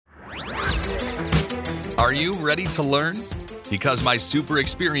Are you ready to learn? Because my super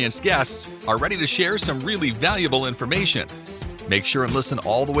experienced guests are ready to share some really valuable information. Make sure and listen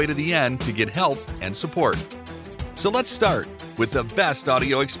all the way to the end to get help and support. So let's start with the best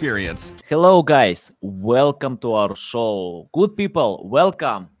audio experience. Hello, guys. Welcome to our show. Good people,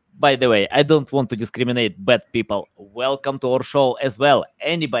 welcome. By the way, I don't want to discriminate bad people. Welcome to our show as well.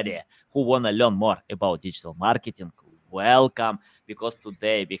 Anybody who want to learn more about digital marketing, welcome. Because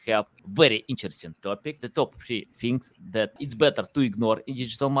today we have very interesting topic. The top 3 things that it's better to ignore in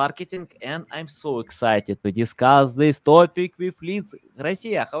digital marketing. And I'm so excited to discuss this topic with Liz.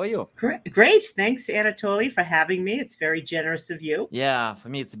 Gracia, how are you? Great. Thanks, Anatoly, for having me. It's very generous of you. Yeah, for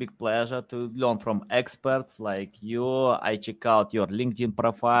me, it's a big pleasure to learn from experts like you. I check out your LinkedIn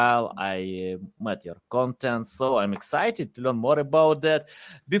profile. I met your content. So I'm excited to learn more about that.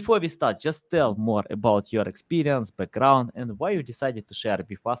 Before we start, just tell more about your experience, background, and why you decided to share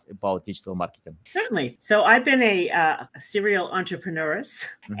with us about digital marketing. Certainly. So I've been a serial entrepreneur,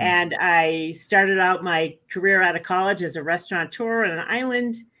 and I started out my career out of college as a restaurateur on an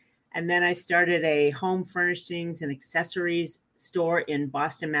island. And then I started a home furnishings and accessories store in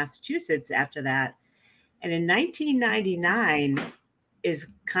Boston, Massachusetts after that. And in 1999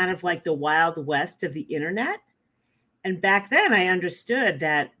 is kind of like the Wild West of the internet. And back then I understood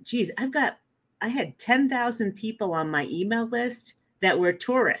that, geez, I had 10,000 people on my email list that were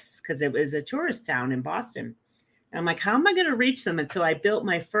tourists because it was a tourist town in Boston. And I'm like, how am I going to reach them? And so I built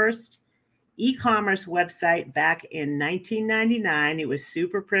my first e-commerce website back in 1999. It was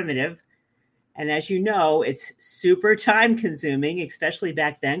super primitive. And as you know, it's super time consuming, especially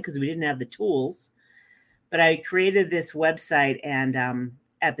back then because we didn't have the tools. But I created this website. And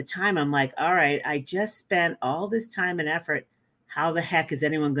at the time, I'm like, all right, I just spent all this time and effort. How the heck is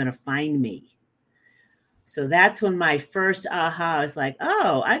anyone going to find me? So that's when my first aha, I was like,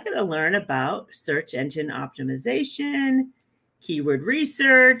 oh, I got to learn about search engine optimization, keyword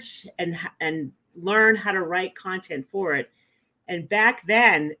research, and learn how to write content for it. And back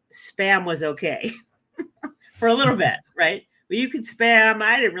then, spam was okay for a little bit, right? Well, you could spam.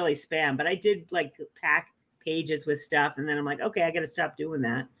 I didn't really spam, but I did like pack pages with stuff. And then I'm like, okay, I got to stop doing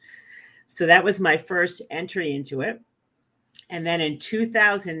that. So that was my first entry into it. And then in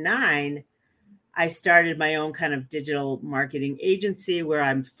 2009, I started my own kind of digital marketing agency where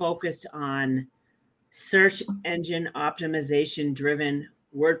I'm focused on search engine optimization driven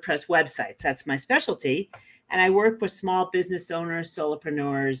WordPress websites. That's my specialty. And I work with small business owners,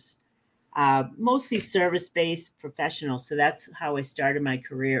 solopreneurs, mostly service-based professionals. So that's how I started my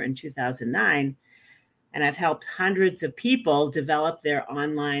career in 2009. And I've helped hundreds of people develop their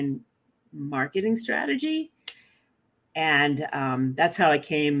online marketing strategy. And that's how I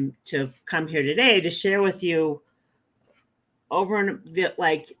came to come here today to share with you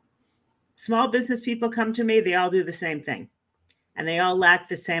small business people come to me, they all do the same thing and they all lack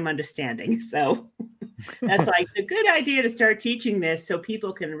the same understanding. So that's like a good idea to start teaching this so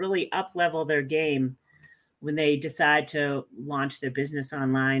people can really up level their game when they decide to launch their business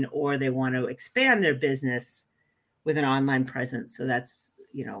online or they want to expand their business with an online presence. So that's,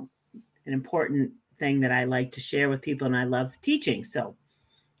 an important thing that I like to share with people and I love teaching. So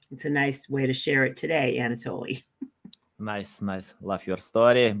it's a nice way to share it today, Anatoly. Nice. Love your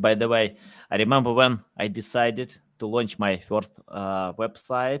story. By the way, I remember when I decided to launch my first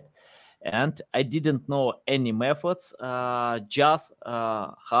website and I didn't know any methods, just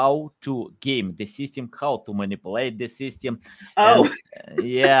how to game the system, how to manipulate the system. Oh,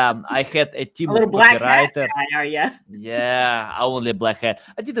 and, I had a team a little of black hat copywriters. guy, are you? Yeah, only black hat.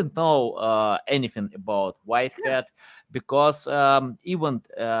 I didn't know anything about white hat because even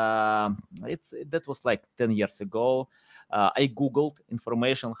that was like 10 years ago. I Googled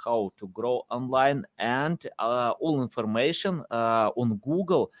information how to grow online, and all information on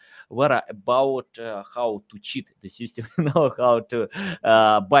Google were about how to cheat the system, how to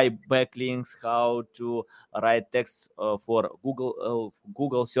buy backlinks, how to write text for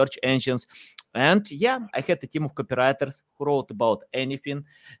Google search engines. And yeah, I had a team of copywriters who wrote about anything.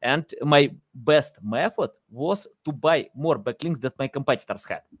 And my best method was to buy more backlinks that my competitors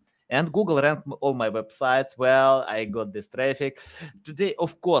had. And Google ranked all my websites. Well, I got this traffic. Today,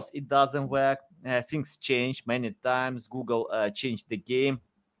 of course, it doesn't work. Things change many times. Google changed the game,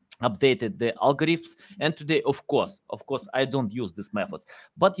 updated the algorithms. And today, of course, I don't use these methods.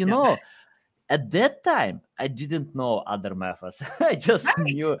 But at that time, I didn't know other methods. I just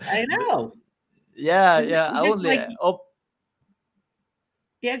knew. I know. Yeah. I only.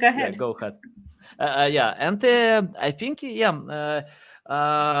 Yeah, go ahead. Yeah, go ahead. And I think,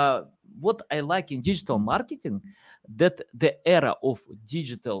 what I like in digital marketing, that the era of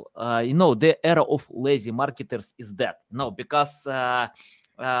digital, the era of lazy marketers is dead. Because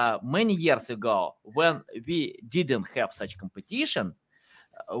many years ago, when we didn't have such competition,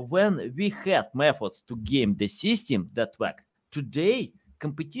 when we had methods to game the system that worked, today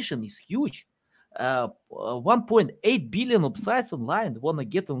competition is huge. 1.8 billion websites online want to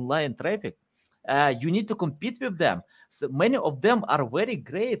get online traffic. You need to compete with them. So many of them are very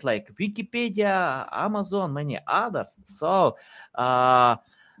great, like Wikipedia, Amazon, many others. So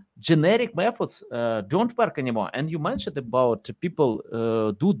generic methods don't work anymore. And you mentioned about people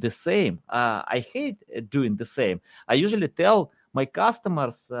do the same. I hate doing the same. I usually tell my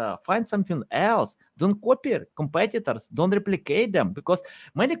customers, find something else. Don't copy competitors. Don't replicate them, because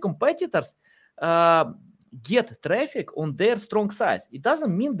many competitors get traffic on their strong sites. It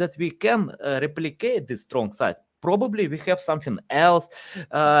doesn't mean that we can replicate these strong sites. Probably we have something else.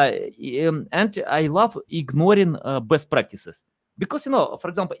 And I love ignoring best practices. Because, for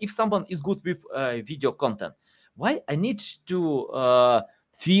example, if someone is good with video content, why I need to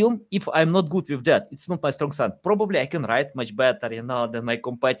film if I'm not good with that? It's not my strong side. Probably I can write much better, than my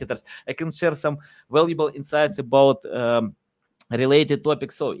competitors. I can share some valuable insights about related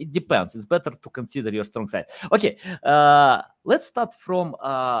topics. So it depends. It's better to consider your strong side. Okay, let's start from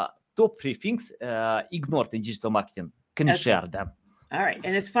top 3 things ignored in digital marketing. Can you share them? All right.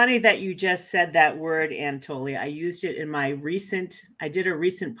 And it's funny that you just said that word, Anatoly. I used it in I did a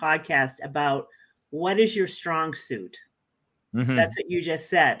recent podcast about what is your strong suit? Mm-hmm. That's what you just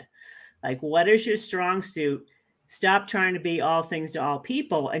said. Like, what is your strong suit? Stop trying to be all things to all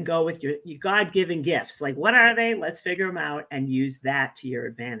people and go with your God-given gifts. Like, what are they? Let's figure them out and use that to your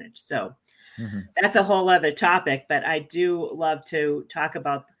advantage. So that's a whole other topic, but I do love to talk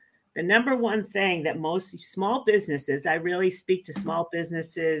about the number one thing that most small businesses, I really speak to small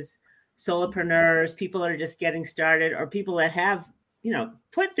businesses, solopreneurs, people that are just getting started, or people that have,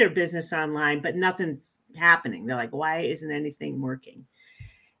 put their business online, but nothing's happening. They're like, why isn't anything working?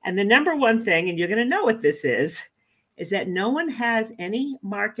 And the number one thing, and you're going to know what this is that no one has any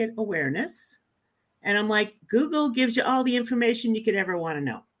market awareness. And I'm like, Google gives you all the information you could ever want to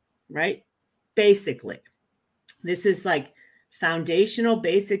know, right? Basically, this is like foundational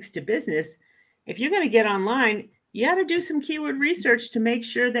basics to business. If you're going to get online, you got to do some keyword research to make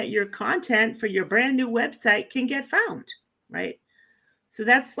sure that your content for your brand new website can get found, right? So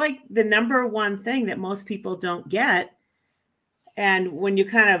that's like the number one thing that most people don't get. And when you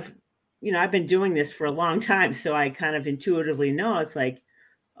kind of, I've been doing this for a long time, so I kind of intuitively know it's like,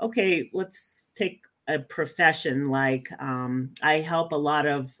 okay, let's pick a profession like I help a lot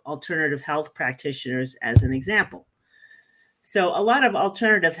of alternative health practitioners as an example. So a lot of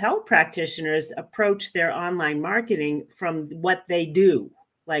alternative health practitioners approach their online marketing from what they do.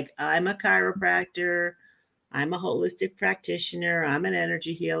 Like, I'm a chiropractor, I'm a holistic practitioner, I'm an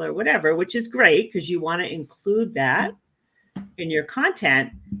energy healer, whatever, which is great because you want to include that in your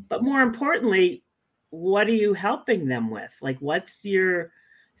content. But more importantly, what are you helping them with? Like,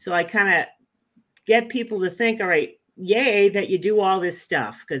 so I kind of get people to think, all right, yay, that you do all this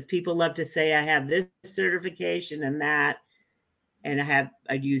stuff, because people love to say, I have this certification and that, and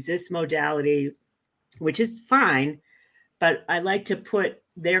I'd use this modality, which is fine. But I like to put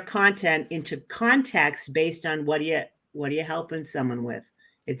their content into context based on what are you helping someone with?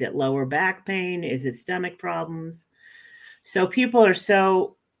 Is it lower back pain? Is it stomach problems? So people are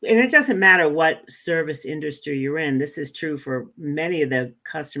and it doesn't matter what service industry you're in. This is true for many of the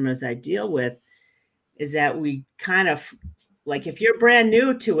customers I deal with, is that we kind of, like, if you're brand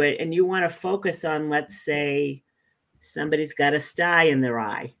new to it and you want to focus on, let's say, somebody's got a sty in their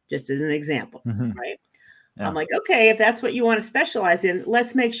eye, just as an example, right? Yeah. I'm like, okay, if that's what you want to specialize in,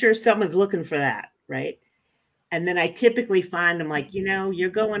 let's make sure someone's looking for that, right? And then I typically find I'm like, you're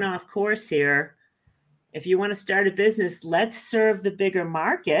going off course here. If you want to start a business, let's serve the bigger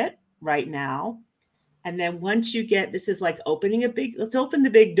market right now. And then once you this is like let's open the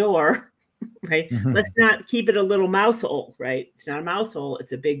big door, right? Let's not keep it a little mouse hole, right? It's not a mouse hole,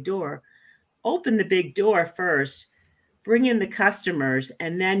 it's a big door. Open the big door first, bring in the customers,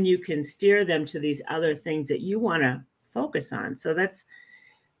 and then you can steer them to these other things that you want to focus on. So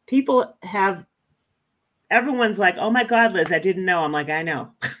everyone's like, oh my God, Liz, I didn't know. I'm like, I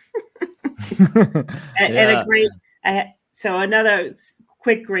know. So another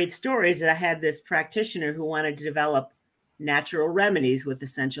quick great story is that I had this practitioner who wanted to develop natural remedies with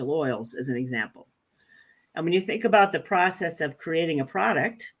essential oils, as an example. And when you think about the process of creating a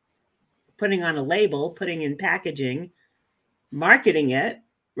product, putting on a label, putting in packaging, marketing it,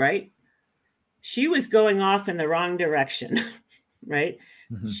 right? She was going off in the wrong direction. right?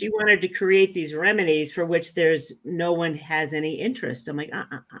 She wanted to create these remedies for which no one has any interest. I'm like,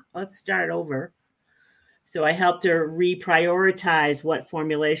 let's start over. So I helped her reprioritize what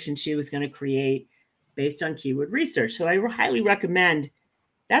formulation she was going to create based on keyword research. So I highly recommend,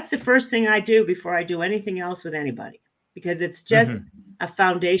 that's the first thing I do before I do anything else with anybody, because it's just a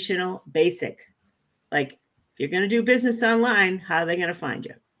foundational basic. Like, if you're going to do business online, how are they going to find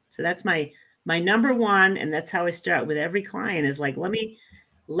you? So that's my number one. And that's how I start with every client, is like, let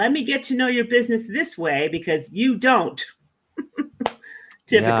me get to know your business this way, because you don't.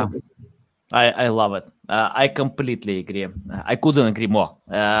 Typically. Yeah, I love it. I completely agree. I couldn't agree more.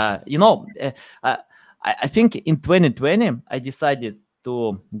 I think in 2020, I decided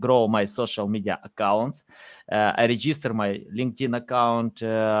to grow my social media accounts. I registered my LinkedIn account,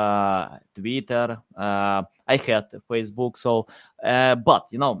 Twitter. I had Facebook. So, but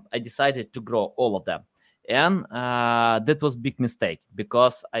I decided to grow all of them. And that was big mistake,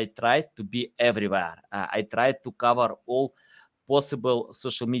 because I tried to be everywhere. I tried to cover all possible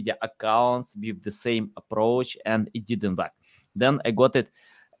social media accounts with the same approach, and it didn't work. Then I got it.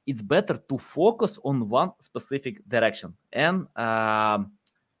 It's better to focus on one specific direction. And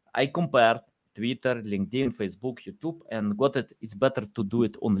I compared Twitter, LinkedIn, Facebook, YouTube, and got it. It's better to do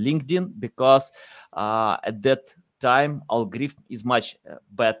it on LinkedIn, because at that time algorithm is much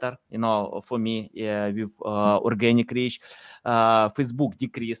better, for me, with organic reach. Facebook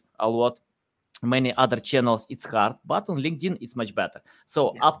decreased a lot. Many other channels, it's hard, but on LinkedIn, it's much better.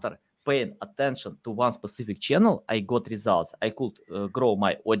 So after paying attention to one specific channel, I got results. I could grow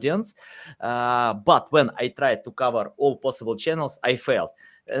my audience. But when I tried to cover all possible channels, I failed.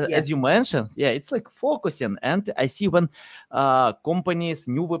 As you mentioned, it's like focusing. And I see when companies,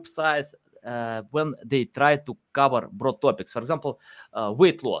 new websites, when they try to cover broad topics, for example,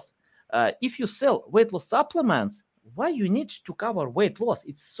 weight loss. If you sell weight loss supplements, why you need to cover weight loss?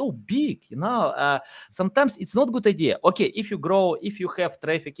 It's so big, sometimes it's not a good idea. Okay, if you grow, if you have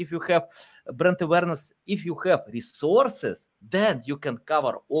traffic, if you have brand awareness, if you have resources, then you can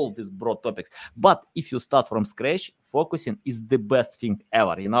cover all these broad topics. But if you start from scratch, focusing is the best thing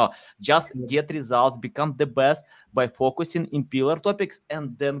ever. Just get results, become the best by focusing in pillar topics,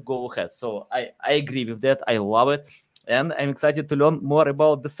 and then go ahead. So I agree with that. I love it. And I'm excited to learn more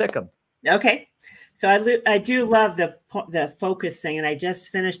about the second. Okay. So I do love the focus thing. And I just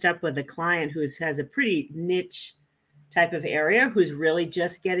finished up with a client who has a pretty niche type of area, who's really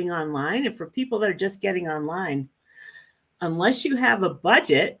just getting online. And for people that are just getting online, unless you have a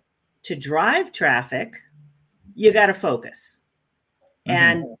budget to drive traffic, you got to focus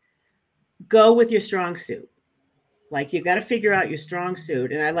and go with your strong suit. Like, you got to figure out your strong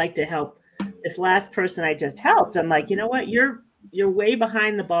suit. And I like to help this last person I just helped. I'm like, you know what? You're way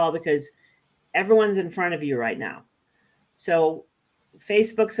behind the ball, because everyone's in front of you right now. So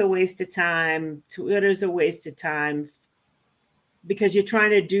Facebook's a waste of time. Twitter's a waste of time, because you're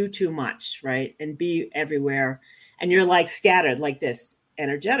trying to do too much, right? And be everywhere. And you're like scattered like this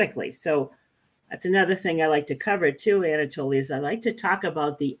energetically. So that's another thing I like to cover too, Anatoly, is I like to talk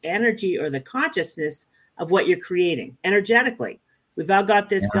about the energy or the consciousness of what you're creating energetically. We've all got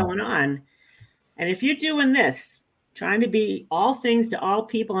this going on. And if you're doing this, trying to be all things to all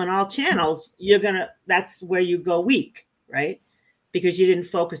people and all channels, that's where you go weak, right? Because you didn't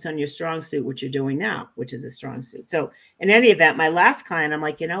focus on your strong suit, which you're doing now, which is a strong suit. So in any event, my last client, I'm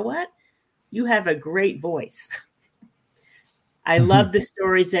like, you know what? You have a great voice. I love the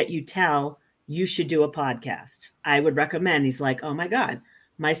stories that you tell. You should do a podcast. I would recommend. He's like, oh my God,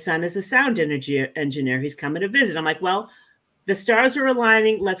 my son is a sound engineer. He's coming to visit. I'm like, well, the stars are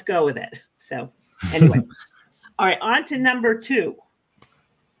aligning. Let's go with it. So anyway. All right, on to number 2.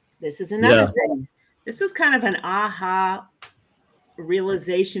 This is another thing. This was kind of an aha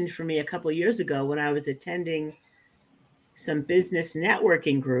realization for me a couple of years ago when I was attending some business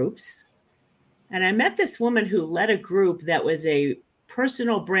networking groups. And I met this woman who led a group that was a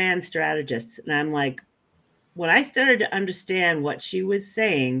personal brand strategist. And I'm like, when I started to understand what she was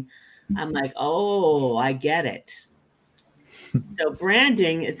saying, I'm like, oh, I get it. So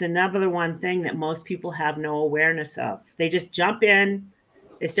branding is another one thing that most people have no awareness of. They just jump in,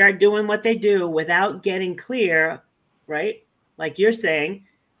 they start doing what they do without getting clear, right? Like you're saying,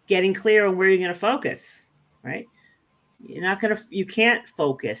 getting clear on where you're going to focus, right? You can't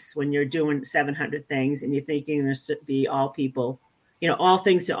focus when you're doing 700 things and you think you're going to be all people, all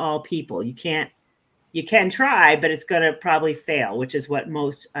things to all people. You can try, but it's going to probably fail, which is what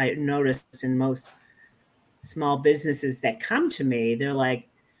I notice in most small businesses that come to me. They're like,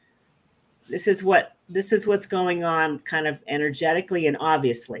 this is what's going on kind of energetically and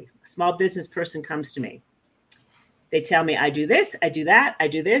obviously. A small business person comes to me They tell me I do this, I do that, I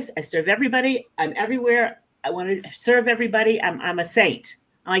do this, I serve everybody, I'm everywhere, I want to serve everybody, I'm a saint.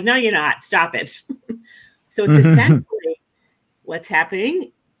 I'm like, no, you're not. Stop it. So it's essentially what's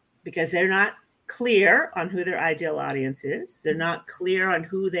happening because they're not clear on who their ideal audience is. They're not clear on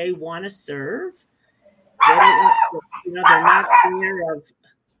who they want to serve. They don't, they're not clear of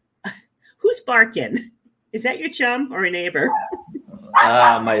who's barking. Is that your chum or a neighbor?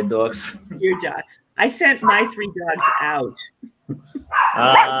 My dogs. Your dog. I sent my 3 dogs out.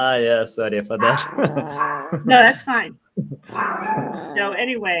 Yeah, sorry for that. No, that's fine. So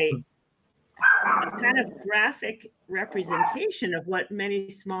anyway, a kind of graphic representation of what many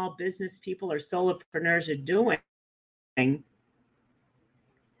small business people or solopreneurs are doing. I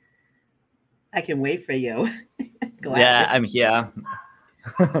can wait for you. Yeah, I'm here.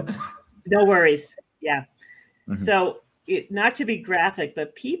 No worries. Yeah. Mm-hmm. So not to be graphic,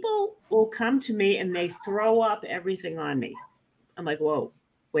 but people will come to me and they throw up everything on me. I'm like, whoa,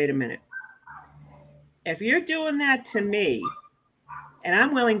 wait a minute. If you're doing that to me, and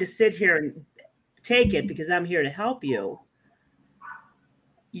I'm willing to sit here and take it because I'm here to help you,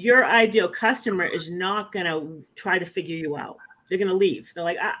 your ideal customer is not going to try to figure you out. They're going to leave. They're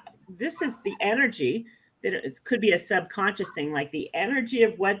like, this is the energy that it could be a subconscious thing, like the energy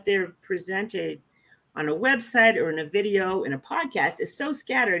of what they're presented on a website or in a video, in a podcast is so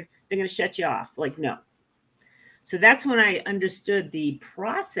scattered, they're going to shut you off. Like, no. So that's when I understood the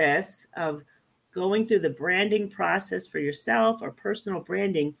process of going through the branding process for yourself or personal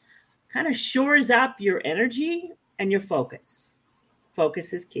branding kind of shores up your energy and your focus.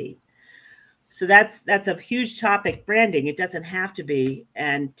 Focus is key. So that's a huge topic, branding. It doesn't have to be.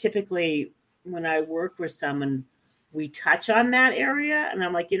 And typically when I work with someone, we touch on that area. And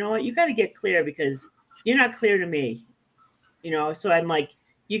I'm like, you know what? You got to get clear because you're not clear to me. So I'm like,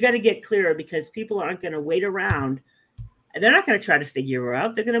 you got to get clearer because people aren't going to wait around. They're not going to try to figure her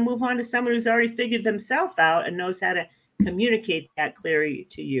out. They're going to move on to someone who's already figured themselves out and knows how to communicate that clearly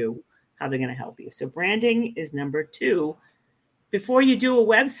to you, how they're going to help you. So branding is number 2. Before you do a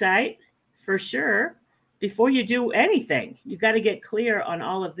website, for sure, before you do anything, you got to get clear on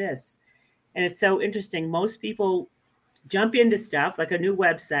all of this. And it's so interesting. Most people jump into stuff like a new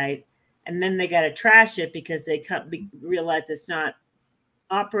website, and then they got to trash it because they realize it's not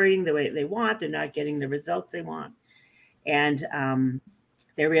operating the way they want. They're not getting the results they want. And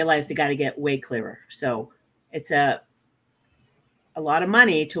they realize they got to get way clearer. So it's a lot of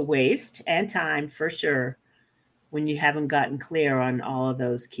money to waste and time for sure when you haven't gotten clear on all of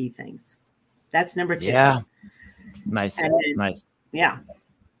those key things. That's number 2. Yeah. Nice. Then, nice. Yeah.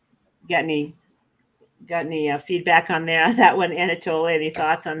 Got any feedback on there? That one, Anatoly, any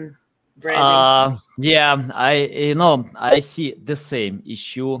thoughts on branding? Yeah, I see the same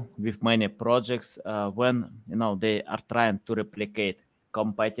issue with many projects when they are trying to replicate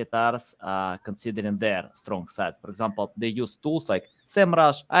competitors considering their strong sides. For example, they use tools like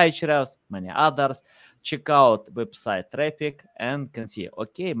SEMrush, Ahrefs, many others. Check out website traffic and can see,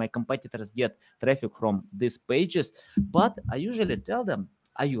 okay, my competitors get traffic from these pages, but I usually tell them,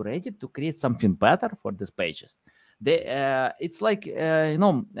 are you ready to create something better for these pages? It's like,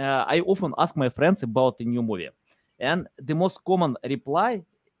 I often ask my friends about a new movie, and the most common reply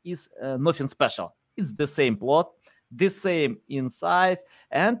is nothing special. It's the same plot, the same insight,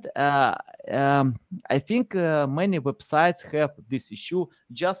 and I think many websites have this issue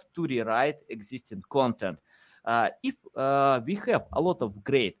just to rewrite existing content. If we have a lot of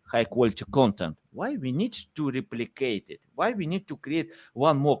great high quality content, why we need to replicate it? Why we need to create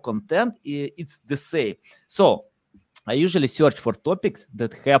one more content? It's the same. So I usually search for topics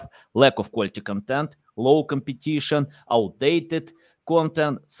that have lack of quality content, low competition, outdated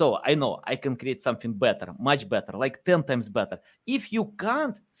content. So I know I can create something better, much better, like 10 times better. If you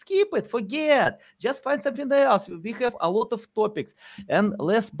can't, skip it, forget, just find something else. We have a lot of topics and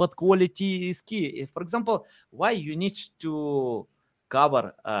less, but quality is key. For example, why you need to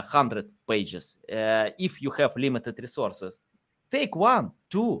cover 100 pages if you have limited resources? Take 1,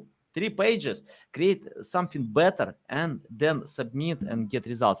 2, 3 pages, create something better, and then submit and get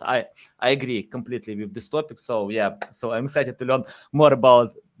results. I agree completely with this topic. So yeah, so I'm excited to learn more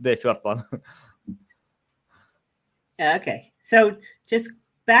about the first one. Okay, so just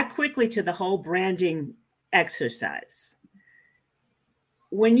back quickly to the whole branding exercise.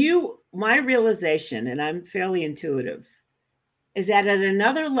 My realization, and I'm fairly intuitive, is that at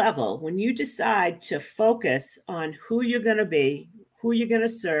another level, when you decide to focus on who you're going to be, who you're going to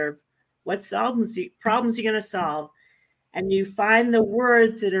serve, what problems you're going to solve, and you find the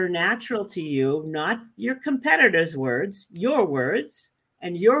words that are natural to you, not your competitors' words, your words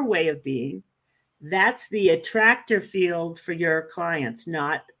and your way of being, That's the attractor field for your clients,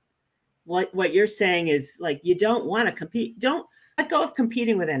 not what you're saying is like, you don't want to compete. Don't let go of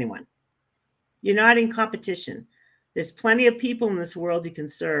competing with anyone. You're not in competition. There's plenty of people in this world you can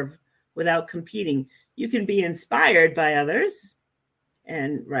serve without competing. You can be inspired by others,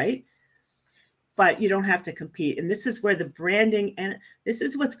 and right, but you don't have to compete. And this is where the branding, and this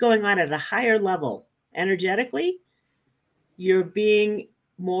is what's going on at a higher level energetically. You're being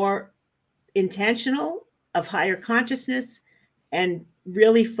more intentional, of higher consciousness, and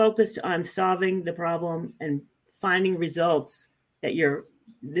really focused on solving the problem and finding results that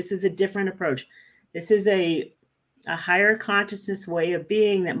this is a different approach. This is a higher consciousness way of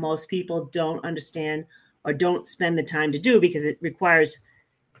being that most people don't understand or don't spend the time to do, because it requires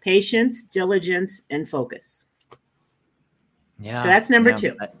patience, diligence, and focus. Yeah. So that's number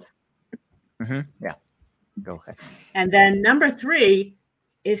 2. Yeah. Go ahead. And then number 3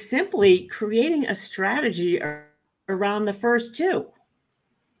 is simply creating a strategy around the first 2,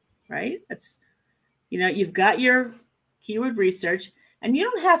 right? That's, you've got your keyword research, and you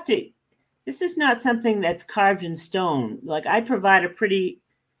don't have to, this is not something that's carved in stone. Like, I provide a pretty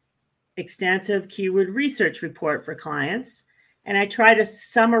extensive keyword research report for clients, and I try to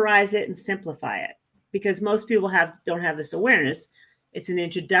summarize it and simplify it, because most people don't have this awareness. It's an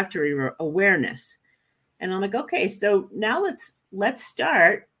introductory awareness. And I'm like, okay, so now let's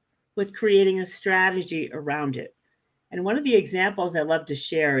start with creating a strategy around it. And one of the examples I love to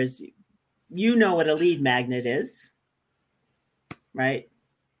share is, what a lead magnet is, right?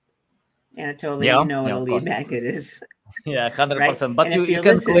 Anatoly, what a lead magnet is. Yeah, 100%. Right? But you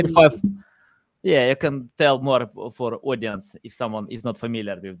can clarify. Yeah, you can tell more for audience if someone is not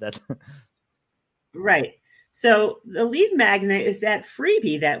familiar with that. Right. So the lead magnet is that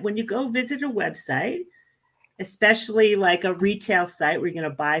freebie that when you go visit a website, especially like a retail site where you're going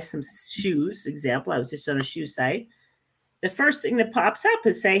to buy some shoes, example, I was just on a shoe site. The first thing that pops up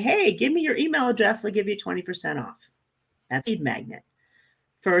is say, hey, give me your email address. I'll give you 20% off. That's lead magnet.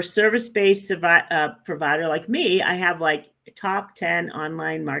 For a service-based provider like me, I have like a top 10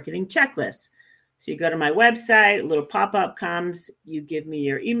 online marketing checklists. So you go to my website, a little pop-up comes, you give me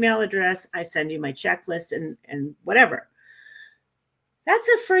your email address, I send you my checklist and whatever. That's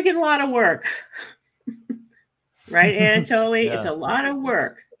a friggin' lot of work. Right, Anatoly? Yeah. It's a lot of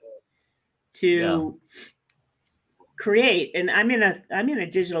work to create. And I'm in a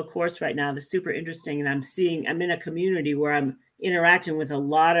digital course right now that's super interesting. And I'm in a community where I'm interacting with a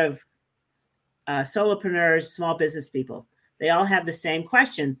lot of solopreneurs, small business people. They all have the same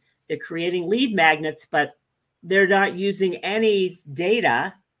question. They're creating lead magnets, but they're not using any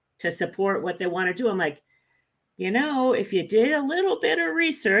data to support what they want to do. I'm like, if you did a little bit of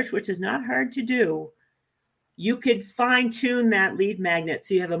research, which is not hard to do, you could fine tune that lead magnet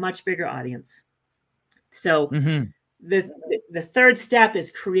so you have a much bigger audience. So the third step is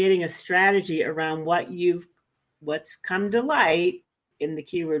creating a strategy around what's come to light in the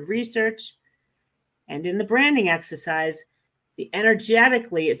keyword research and in the branding exercise.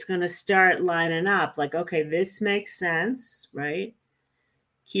 Energetically, it's going to start lining up like, okay, this makes sense, right?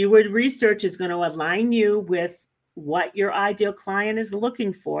 Keyword research is going to align you with what your ideal client is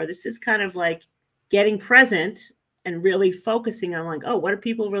looking for. This is kind of like getting present and really focusing on like, oh, what are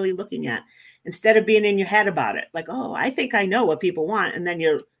people really looking at? Instead of being in your head about it. Like, oh, I think I know what people want. And then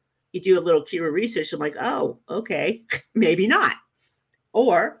you do a little keyword research. I'm like, oh, okay, maybe not.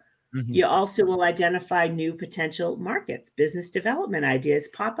 Or you also will identify new potential markets. Business development ideas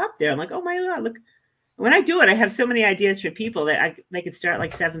pop up there. I'm like, oh my God, look. When I do it, I have so many ideas for people that they could start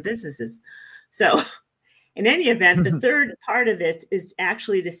like 7 businesses. So in any event, the third part of this is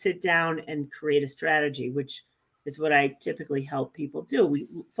actually to sit down and create a strategy, which is what I typically help people do. We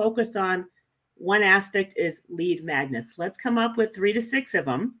focus on one aspect is lead magnets. Let's come up with 3 to 6 of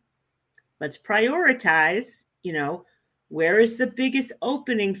them. Let's prioritize, where is the biggest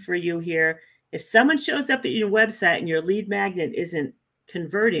opening for you here? If someone shows up at your website and your lead magnet isn't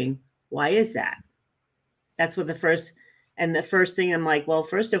converting, why is that? That's what the first thing I'm like, well,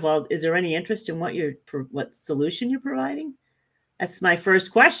 first of all, is there any interest in what solution you're providing? That's my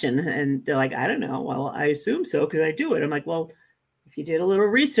first question. And they're like, I don't know. Well, I assume so because I do it. I'm like, well, if you did a little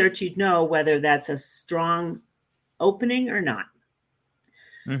research, you'd know whether that's a strong opening or not.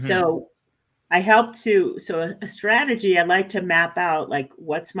 So a strategy, I'd like to map out like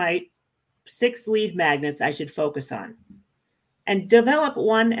what's my 6 lead magnets I should focus on and develop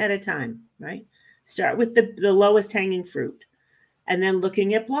one at a time, right? Start with the lowest hanging fruit and then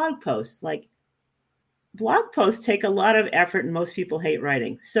looking at blog posts. Like blog posts take a lot of effort and most people hate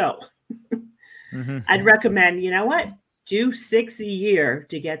writing. So I'd recommend, do 6 a year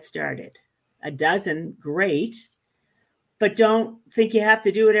to get started. a dozen, great. But don't think you have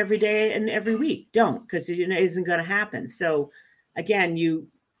to do it every day and every week. Don't, because it isn't going to happen. So again, you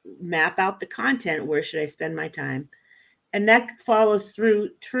map out the content. Where should I spend my time? And that follows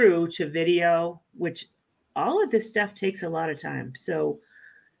through true to video, which all of this stuff takes a lot of time. So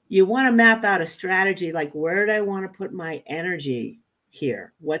you want to map out a strategy, like where do I want to put my energy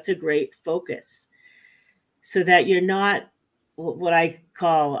here? What's a great focus? So that you're not what I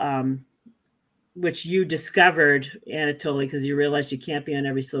call, which you discovered, Anatoly, because you realized you can't be on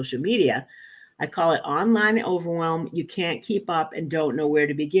every social media. I call it online overwhelm. You can't keep up and don't know where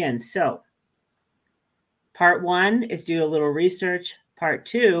to begin. So part 1 is do a little research. Part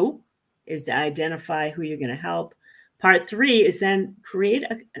 2 is to identify who you're going to help. Part 3 is then create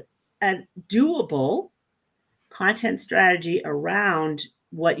a doable content strategy around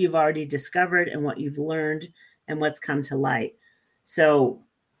what you've already discovered and what you've learned and what's come to light. So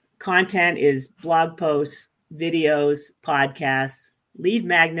content is blog posts, videos, podcasts, lead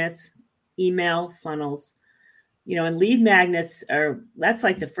magnets, email funnels. And lead magnets that's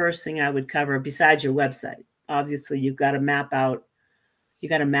like the first thing I would cover besides your website. Obviously, you've got to map out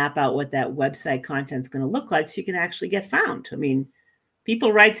what that website content's going to look like so you can actually get found. I mean,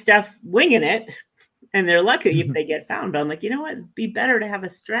 people write stuff winging it and they're lucky if they get found. But I'm like, you know what? It'd be better to have a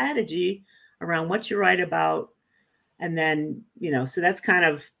strategy around what you write about. And then, so that's kind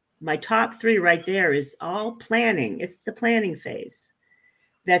of my top 3 right there is all planning. It's the planning phase.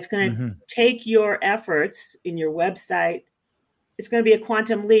 That's going to take your efforts in your website. It's going to be a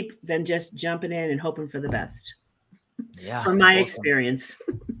quantum leap than just jumping in and hoping for the best. Yeah. From my experience.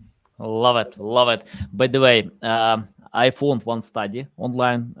 Love it. By the way, I found one study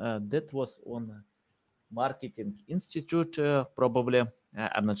online that was on Marketing Institute, probably.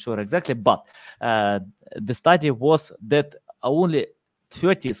 I'm not sure exactly, but the study was that only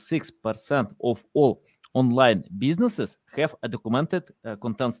 36% of all online businesses have a documented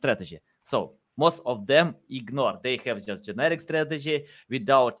content strategy. So most of them ignore. They have just generic strategy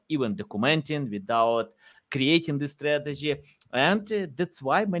without even documenting, without creating this strategy. And that's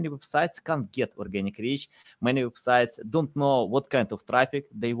why many websites can't get organic reach. Many websites don't know what kind of traffic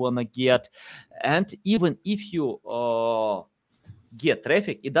they want to get. And even if you get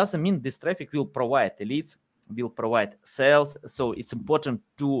traffic, it doesn't mean this traffic will provide leads, will provide sales. So it's important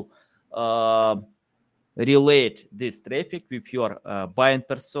to relate this traffic with your buying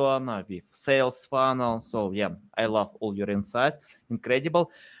persona, with sales funnel. So yeah, I love all your insights.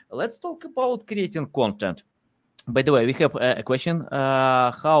 Incredible. Let's talk about creating content. By the way, we have a question,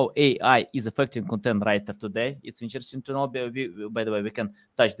 how AI is affecting content writer today. It's interesting to know. By the way, we can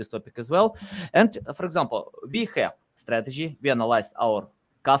touch this topic as well. And for example, we have strategy. We analyzed our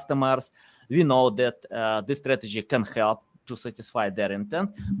customers. We know that this strategy can help to satisfy their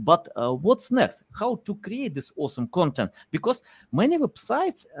intent. But what's next? How to create this awesome content? Because many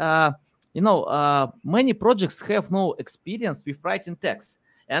websites, many projects have no experience with writing text.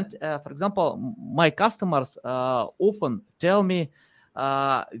 And for example, my customers often tell me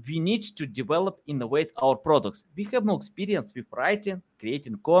we need to develop, innovate our products. We have no experience with writing,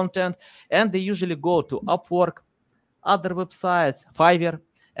 creating content, and they usually go to Upwork, other websites, Fiverr.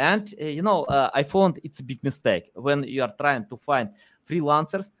 And, I found it's a big mistake when you are trying to find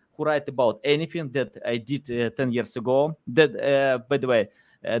freelancers who write about anything that I did 10 years ago. That, by the way,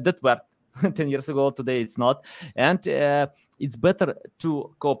 that worked 10 years ago. Today it's not. And it's better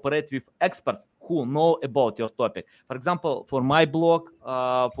to cooperate with experts who know about your topic. For example, for my blog,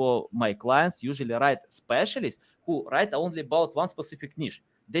 for my clients, usually write specialists who write only about one specific niche.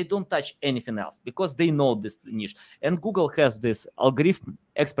 They don't touch anything else because they know this niche. And Google has this algorithm,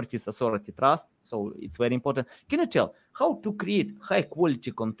 expertise, authority, trust. So it's very important. Can you tell how to create high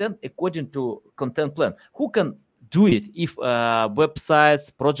quality content according to content plan? Who can do it if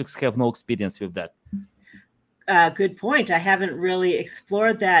websites, projects have no experience with that? Good point. I haven't really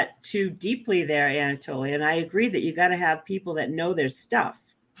explored that too deeply there, Anatoly. And I agree that you got to have people that know their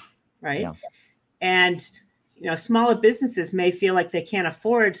stuff, right? Yeah. And smaller businesses may feel like they can't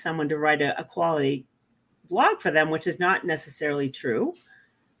afford someone to write a quality blog for them, which is not necessarily true.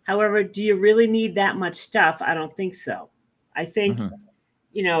 However, do you really need that much stuff? I don't think so. I think,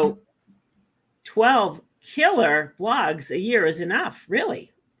 12 killer blogs a year is enough,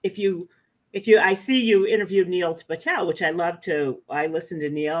 really. I see you interviewed Neil Patel, which I listen to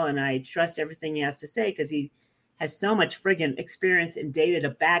Neil and I trust everything he has to say because he has so much friggin' experience and data to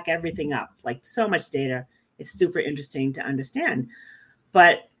back everything up, like so much data. It's super interesting to understand.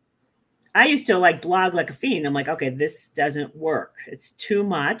 But I used to blog like a fiend. I'm like, okay, this doesn't work. It's too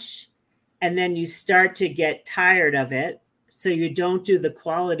much. And then you start to get tired of it. so you don't do the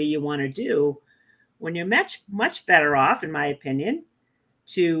quality you want to do, when you're much better off, in my opinion,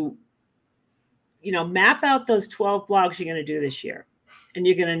 to map out those 12 blogs you're going to do this year, and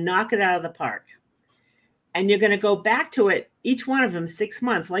you're going to knock it out of the park. And you're going to go back to it, each one of them 6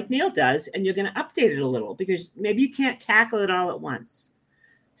 months, like Neil does, and you're going to update it a little because maybe you can't tackle it all at once.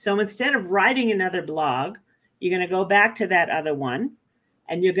 So instead of writing another blog, you're going to go back to that other one,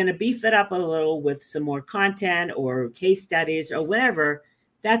 and you're going to beef it up a little with some more content or case studies or whatever.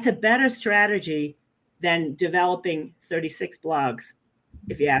 That's a better strategy than developing 36 blogs,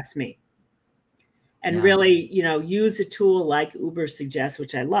 if you ask me. And really, use a tool like Ubersuggest,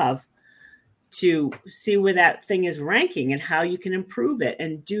 which I love, to see where that thing is ranking and how you can improve it,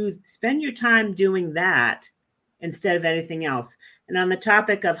 and spend your time doing that instead of anything else. And on the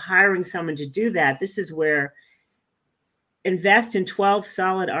topic of hiring someone to do that, this is where invest in 12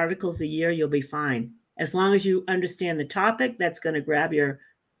 solid articles a year. You'll be fine. As long as you understand the topic that's going to grab your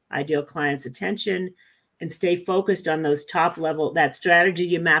ideal client's attention, and stay focused on those top level, that strategy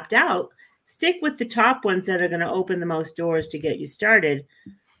you mapped out, stick with the top ones that are going to open the most doors to get you started.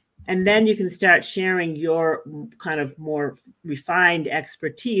 And then you can start sharing your kind of more refined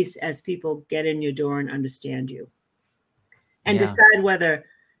expertise as people get in your door and understand you. And decide whether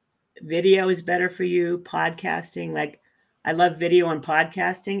video is better for you, podcasting. Like, I love video and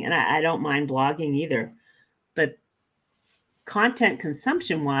podcasting, and I don't mind blogging either. But content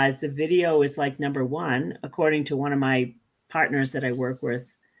consumption wise, the video is like number one, according to one of my partners that I work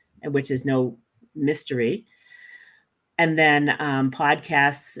with, which is no mystery. And then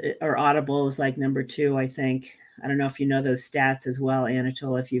podcasts or Audible is like number two, I think. I don't know if you know those stats as well,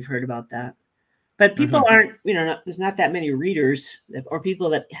 Anatole, if you've heard about that. But people aren't, there's not that many readers or people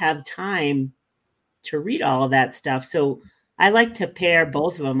that have time to read all of that stuff. So I like to pair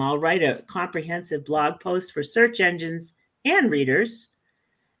both of them. I'll write a comprehensive blog post for search engines and readers,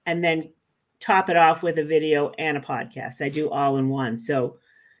 and then top it off with a video and a podcast. I do all in one. So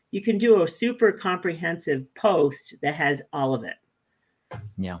you can do a super comprehensive post that has all of it.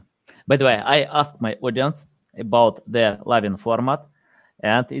 Yeah. By the way, I asked my audience about their live format,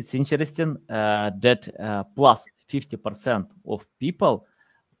 and it's interesting that plus 50% of people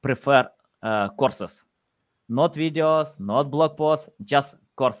prefer courses, not videos, not blog posts, just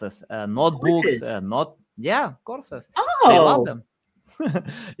courses, not Courses. books, courses. Oh, They love them.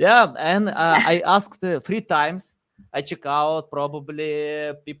 Yeah, and I asked 3 times. I check out,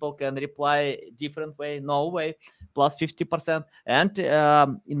 probably people can reply different way, no way, plus 50%. And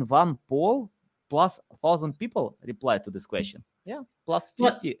in one poll, plus 1,000 people replied to this question. Yeah, plus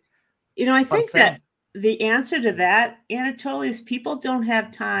 50%. Well, I think that the answer to that, Anatole, is people don't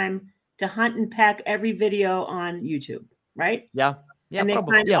have time to hunt and peck every video on YouTube, right? Yeah. And they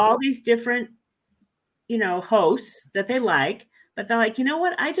find all these different, hosts that they like, but they're like, you know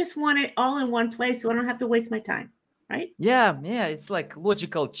what? I just want it all in one place so I don't have to waste my time. Right? Yeah. It's like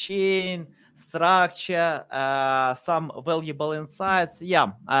logical chain, structure, some valuable insights.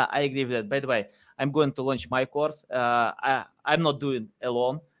 Yeah, I agree with that. By the way, I'm going to launch my course. I'm not doing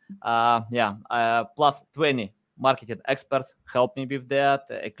alone. Plus 20 marketing experts help me with that,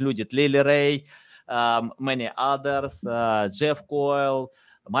 included Lily Ray, many others, Jeff Coyle,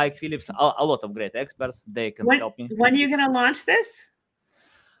 Mike Phillips, a lot of great experts. They can help me. When are you going to launch this?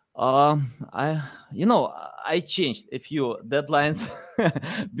 I changed a few deadlines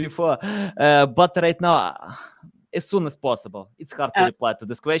before, but right now, as soon as possible. It's hard to reply to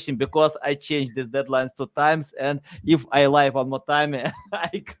this question because I changed these deadlines 2 times, and if I lie one more time,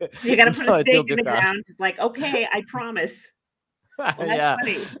 you got to put a stake in the ground. It's like, okay, I promise. Well, that's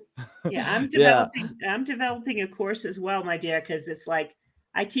funny. Yeah, I'm developing a course as well, my dear, because it's like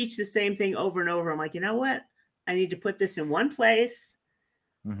I teach the same thing over and over. I'm like, you know what? I need to put this in one place.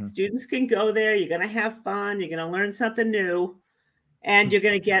 Mm-hmm. Students can go there. You're going to have fun. You're going to learn something new. And you're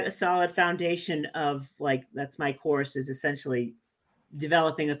going to get a solid foundation of, like, that's my course, is essentially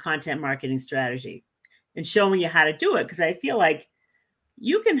developing a content marketing strategy and showing you how to do it. Because I feel like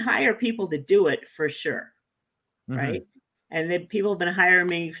you can hire people to do it for sure. Mm-hmm. Right. And then people have been hiring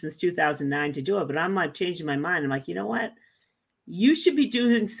me since 2009 to do it. But I'm like changing my mind. I'm like, you know what? You should be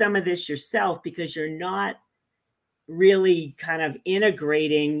doing some of this yourself because you're not really kind of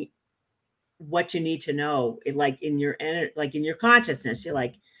integrating what you need to know, like in your consciousness. You're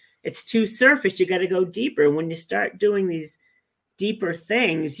like, it's too surface. You got to go deeper. When you start doing these deeper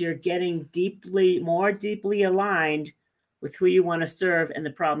things, you're getting more deeply aligned with who you want to serve and the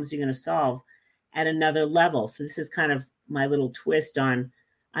problems you're going to solve at another level. So this is kind of my little twist on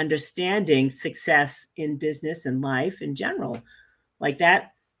understanding success in business and life in general. Like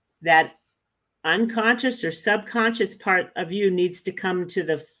that unconscious or subconscious part of you needs to come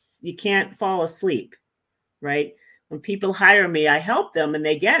to you can't fall asleep, right? When people hire me, I help them and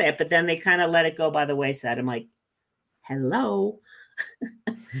they get it, but then they kind of let it go by the wayside. I'm like, hello.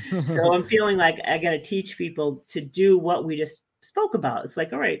 So I'm feeling like I got to teach people to do what we just spoke about. It's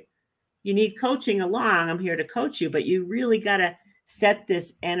like, all right, you need coaching along. I'm here to coach you, but you really got to set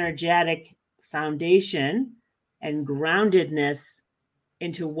this energetic foundation and groundedness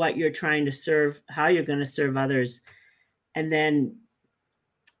into what you're trying to serve, how you're going to serve others. And then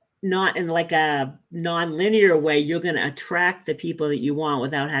not in like a non-linear way, you're going to attract the people that you want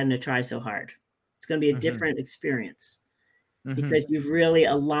without having to try so hard. It's going to be a different experience because you've really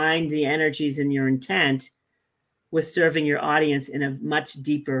aligned the energies and your intent with serving your audience in a much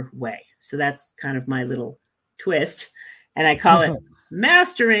deeper way. So that's kind of my little twist. And I call it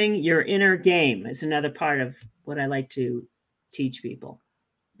mastering your inner game. It's another part of what I like to teach people.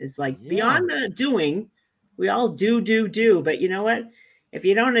 It's like beyond the doing, we all do. But you know what? If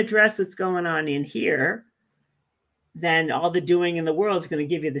you don't address what's going on in here, then all the doing in the world is going to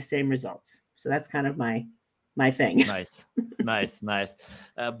give you the same results. So that's kind of my thing. Nice. By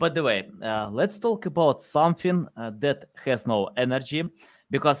the way, let's talk about something that has no energy,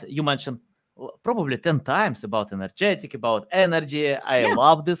 because you mentioned probably 10 times about energetic, about energy. I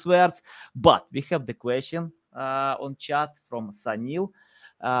love these words, but we have the question on chat from Sanil.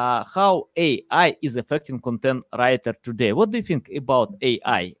 How AI is affecting content writer today? What do you think about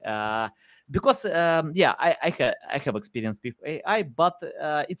AI? Because I have experience with AI, but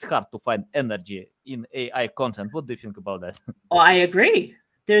it's hard to find energy in AI content. What do you think about that? Oh, I agree.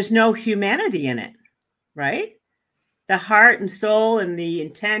 There's no humanity in it, right? The heart and soul and the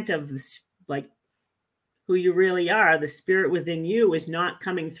intent of like who you really are, the spirit within you, is not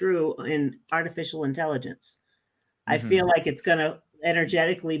coming through in artificial intelligence. I feel like it's going to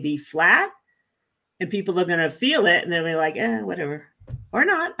energetically be flat and people are going to feel it and they'll be like, whatever, or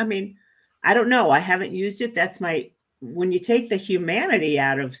not. I mean, I don't know. I haven't used it. When you take the humanity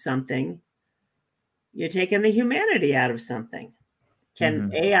out of something, you're taking the humanity out of something.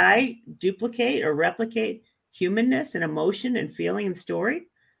 Can AI duplicate or replicate humanness and emotion and feeling and story?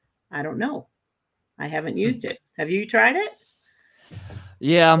 I don't know. I haven't used it. Have you tried it?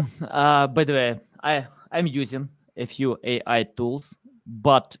 Yeah. By the way, I'm using a few AI tools,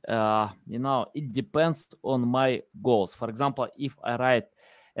 but it depends on my goals. For example, if I write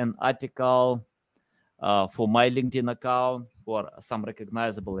an article for my LinkedIn account for some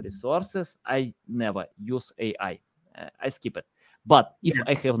recognizable resources, I never use AI. I skip it. But if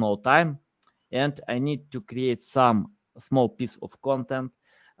I have no time and I need to create some small piece of content,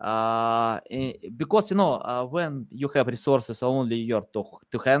 because when you have resources, only your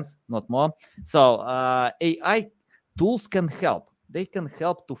two hands, not more. So AI tools can help. They can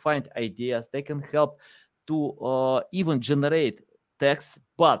help to find ideas. They can help to even generate text,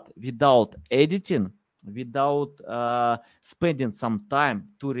 but without editing, without spending some time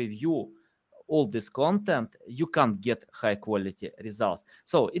to review all this content, you can't get high quality results.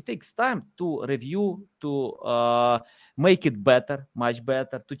 So it takes time to review, to make it better, much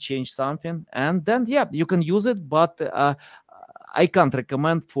better, to change something. And then, you can use it, but I can't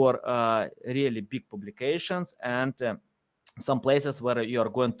recommend for really big publications and some places where you are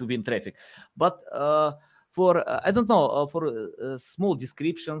going to win traffic. But for I don't know, for small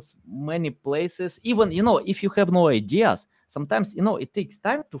descriptions, many places, even if you have no ideas, sometimes it takes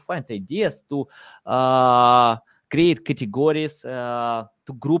time to find ideas, to create categories, to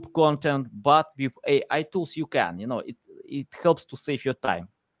group content. But with AI tools, you can. It helps to save your time.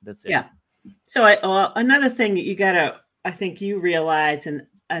 That's it. Yeah. So another thing that I think you realize, and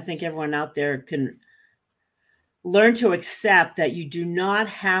I think everyone out there can learn to accept, that you do not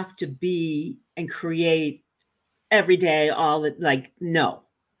have to be and create every day no,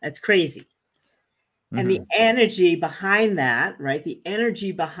 that's crazy. And the energy behind that, right? The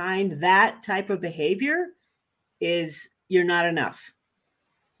energy behind that type of behavior is you're not enough,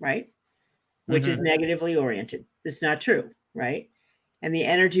 right? Which is negatively oriented. It's not true, right? And the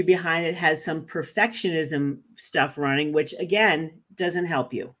energy behind it has some perfectionism stuff running, which again, doesn't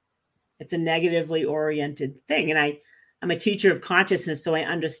help you. It's a negatively oriented thing. And I'm a teacher of consciousness, so I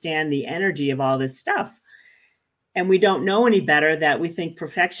understand the energy of all this stuff. And we don't know any better that we think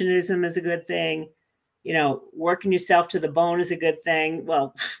perfectionism is a good thing. Working yourself to the bone is a good thing.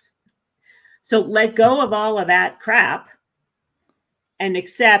 Well, so let go of all of that crap and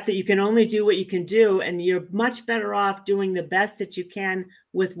accept that you can only do what you can do. And you're much better off doing the best that you can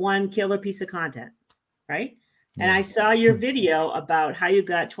with one killer piece of content, right? Yeah. And I saw your video about how you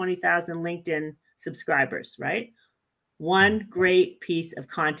got 20,000 LinkedIn subscribers, right? One great piece of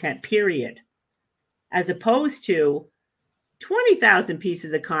content, period. as opposed to 20,000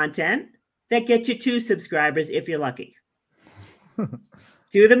 pieces of content that get you 2 subscribers if you're lucky.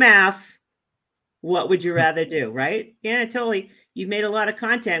 Do the math. What would you rather do, right? Yeah, totally. You've made a lot of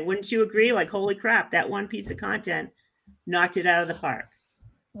content. Wouldn't you agree? Like, holy crap, that one piece of content knocked it out of the park.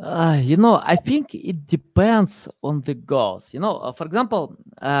 I think it depends on the goals. For example,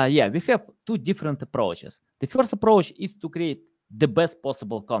 we have 2 different approaches. The first approach is to create the best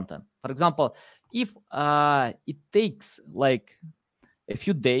possible content. For example, if it takes like a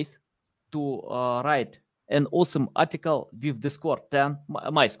few days to write an awesome article with the score 10,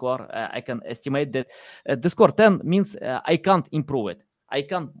 my score, I can estimate that the score 10 means I can't improve it. I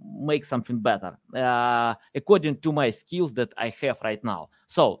can't make something better according to my skills that I have right now.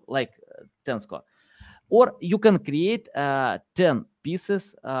 So like 10 score. Or you can create 10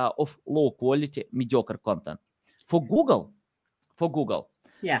 pieces of low quality, mediocre content. For Google,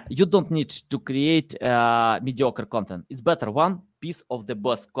 Yeah. you don't need to create mediocre content. It's better one piece of the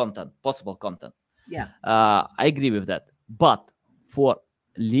best content, possible content. Yeah. I agree with that. But for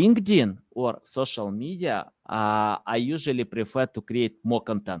LinkedIn or social media, I usually prefer to create more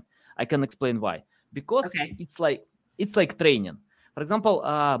content. I can explain why. Because it's like training. For example,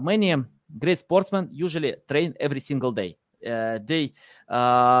 many great sportsmen usually train every single day.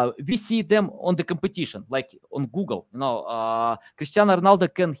 We see them on the competition, like on Google. Cristiano Ronaldo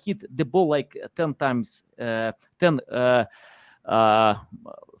can hit the ball like 10,000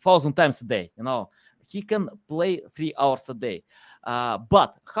 times a day. He can play 3 hours a day.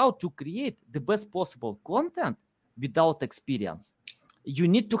 But how to create the best possible content without experience? You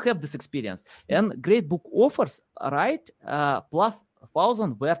need to have this experience. And Gradebook offers, right, plus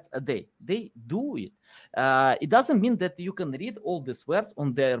 1,000 words a day. They do it. It doesn't mean that you can read all these words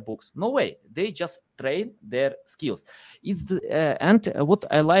on their books. No way. They just train their skills. And what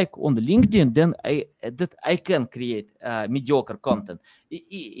I like on the LinkedIn, then that I can create mediocre content.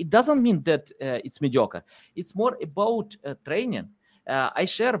 It doesn't mean that it's mediocre. It's more about training. I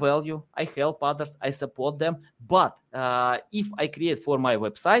share value, I help others, I support them. But if I create for my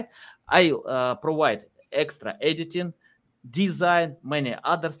website, I provide extra editing, design, many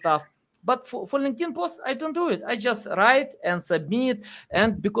other stuff. But for LinkedIn posts, I don't do it. I just write and submit.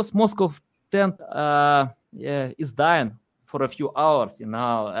 And because most of them is dying for a few hours,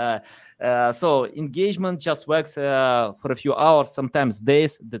 so engagement just works for a few hours, sometimes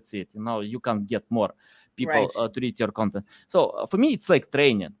days. That's it. You can't get more people to read your content. So for me, it's like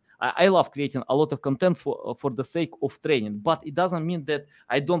training. I love creating a lot of content for the sake of training, but it doesn't mean that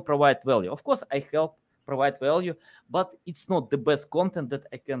I don't provide value. Of course, I help provide value, but it's not the best content that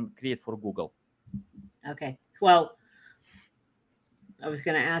I can create for Google. Okay. Well, I was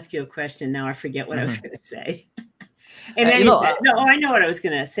going to ask you a question. Now I forget what I was going to say. And I know what I was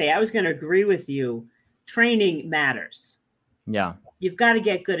going to say. I was going to agree with you. Training matters. Yeah. You've got to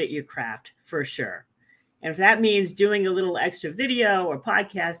get good at your craft for sure. And if that means doing a little extra video or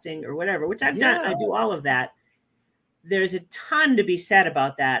podcasting or whatever, which I've done, I do all of that. There's a ton to be said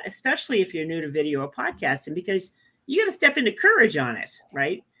about that, especially if you're new to video or podcasting, because you got to step into courage on it,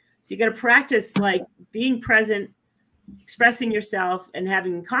 right? So you got to practice like being present, expressing yourself, and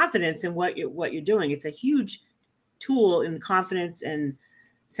having confidence in what you're doing. It's a huge tool in confidence and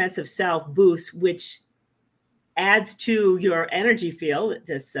sense of self boost, which adds to your energy field.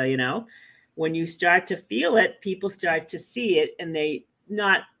 Just so you know, when you start to feel it, people start to see it, and they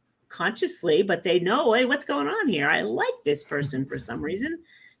not consciously, but they know, hey, what's going on here? I like this person for some reason,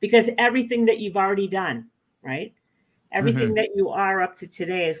 because everything that you've already done, right? Everything that you are up to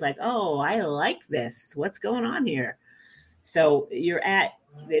today is like, oh, I like this. What's going on here? So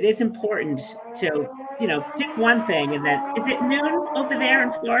it is important to, pick one thing. And then, is it noon over there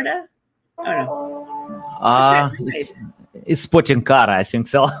in Florida? Oh, no. It's spotting car, I think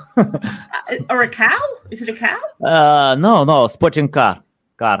so. Or a cow? Is it a cow? No, spotting car,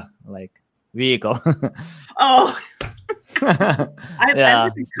 like vehicle. Oh, I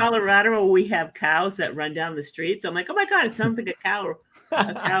live in Colorado where we have cows that run down the street. So I'm like, oh my God, it sounds like a cow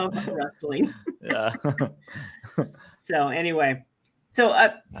rustling. Yeah. So anyway,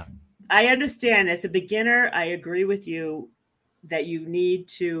 I understand as a beginner, I agree with you that you need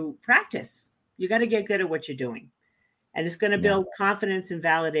to practice. You got to get good at what you're doing. And it's going to build confidence and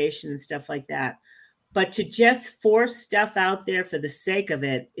validation and stuff like that. But to just force stuff out there for the sake of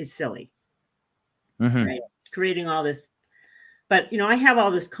it is silly. Right? Creating all this. But, I have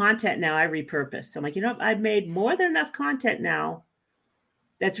all this content now I repurpose. So I'm like, I've made more than enough content now.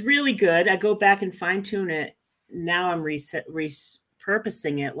 That's really good. I go back and fine tune it. Now I'm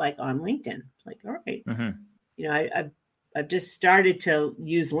repurposing it like on LinkedIn. Like, all right. I've just started to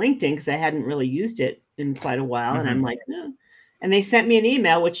use LinkedIn because I hadn't really used it in quite a while. And I'm like, no. And they sent me an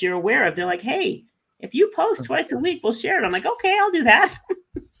email, which you're aware of. They're like, hey, if you post twice a week, we'll share it. I'm like, okay, I'll do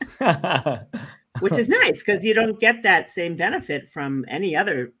that. Which is nice because you don't get that same benefit from any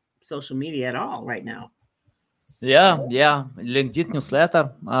other social media at all right now. Yeah. LinkedIn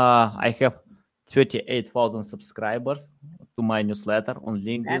newsletter. I have 38,000 subscribers to my newsletter on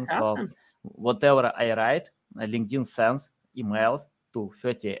LinkedIn. That's awesome. So whatever I write, LinkedIn sends emails to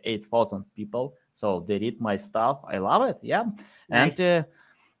 38,000 people. So they read my stuff. I love it. Yeah. Nice. And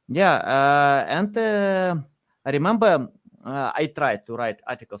I remember I tried to write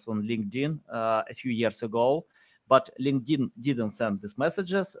articles on LinkedIn a few years ago, but LinkedIn didn't send these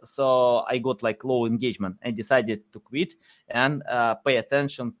messages. So I got like low engagement and decided to quit and pay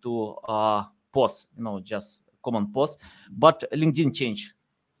attention to posts, just common posts. But LinkedIn changed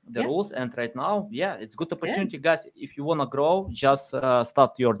the rules. And right now, it's good opportunity, guys. If you want to grow, just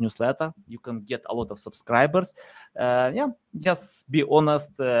start your newsletter. You can get a lot of subscribers. Just be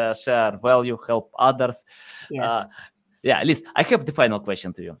honest, share value, help others. Yes. Liz, I have the final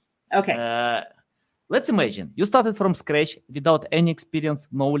question to you. Okay. Let's imagine you started from scratch without any experience,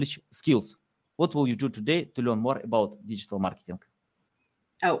 knowledge, skills. What will you do today to learn more about digital marketing?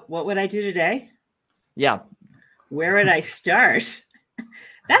 Oh, what would I do today? Yeah. Where would I start?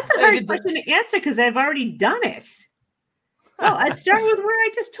 That's a hard question to answer because I've already done it. Well, I'd start with where I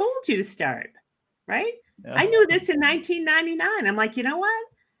just told you to start, right? Yeah. I knew this in 1999. I'm like, you know what?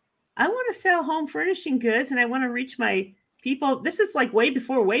 I want to sell home furnishing goods and I want to reach my people. This is like way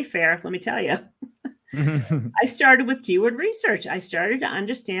before Wayfair, let me tell you. I started with keyword research. I started to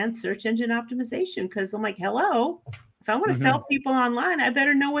understand search engine optimization because I'm like, hello, if I want to sell people online, I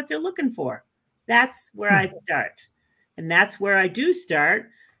better know what they're looking for. That's where I'd start. And that's where I do start.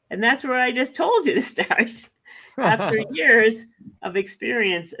 And that's where I just told you to start. After years of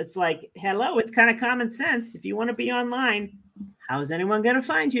experience, it's like, hello, it's kind of common sense. If you want to be online, how's anyone going to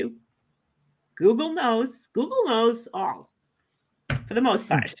find you? Google knows all for the most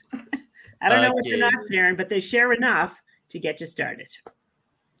part. I don't know what they're not sharing, but they share enough to get you started.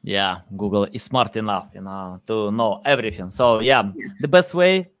 Yeah, Google is smart enough, to know everything. So the best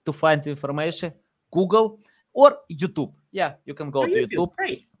way to find information, Google or YouTube. Yeah, you can go to YouTube.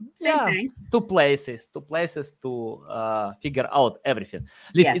 Right. Same thing. Two places to figure out everything.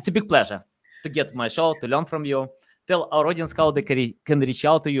 Listen, it's a big pleasure to get to my show, to learn from you. Tell our audience how they can reach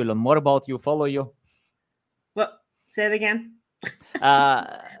out to you, learn more about you, follow you. Well, say it again.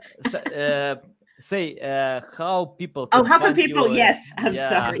 Say how people can how can people you, yes I'm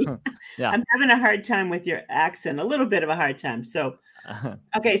sorry. I'm having a hard time with your accent, a little bit of a hard time. So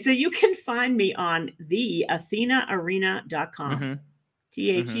so you can find me on the athenaarena.com.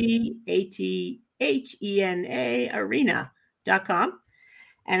 TheAthena arena.com.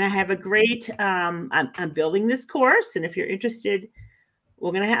 And I have a great I'm building this course, and if you're interested,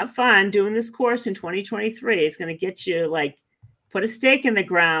 we're going to have fun doing this course in 2023. It's going to get you like put a stake in the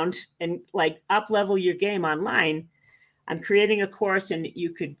ground and like up level your game online. I'm creating a course and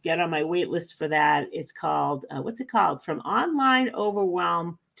you could get on my wait list for that. It's called, what's it called? From Online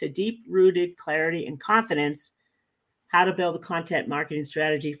Overwhelm to Deep Rooted Clarity and Confidence, How to Build a Content Marketing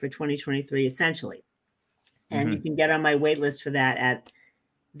Strategy for 2023, essentially. And you can get on my wait list for that at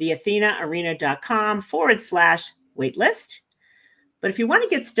theathenaarena.com/waitlist. But if you want to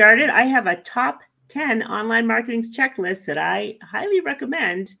get started, I have a top 10 online marketing checklist that I highly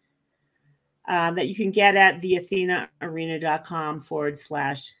recommend that you can get at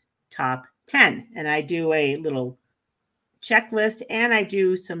theathenaarena.com/top10. And I do a little checklist and I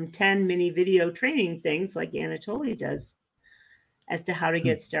do some 10 mini video training things like Anatoly does as to how to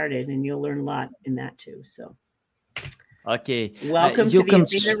get started. And you'll learn a lot in that too. So, okay. Welcome to the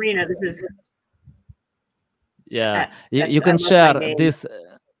Athena Arena. This is you can share this.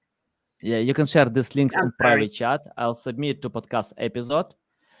 You can share these links in private chat. I'll submit to podcast episode.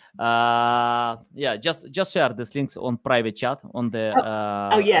 Just share these links on private chat on the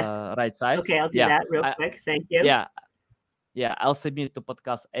right side. Okay, I'll do that real quick. Thank you. I'll submit to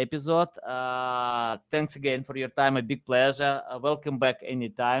podcast episode. Thanks again for your time. A big pleasure. Welcome back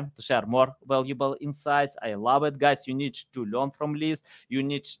anytime to share more valuable insights. I love it, guys. You need to learn from Liz. You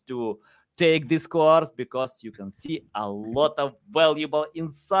need to take this course because you can see a lot of valuable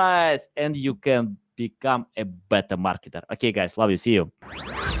insights and you can become a better marketer. Okay, guys, love you. See you.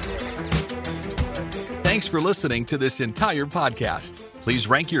 Thanks for listening to this entire podcast. Please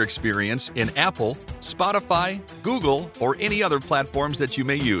rank your experience in Apple, Spotify, Google, or any other platforms that you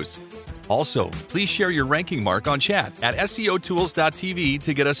may use. Also, please share your ranking mark on chat at SEOtools.tv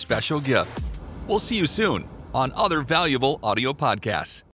to get a special gift. We'll see you soon. on other valuable audio podcasts.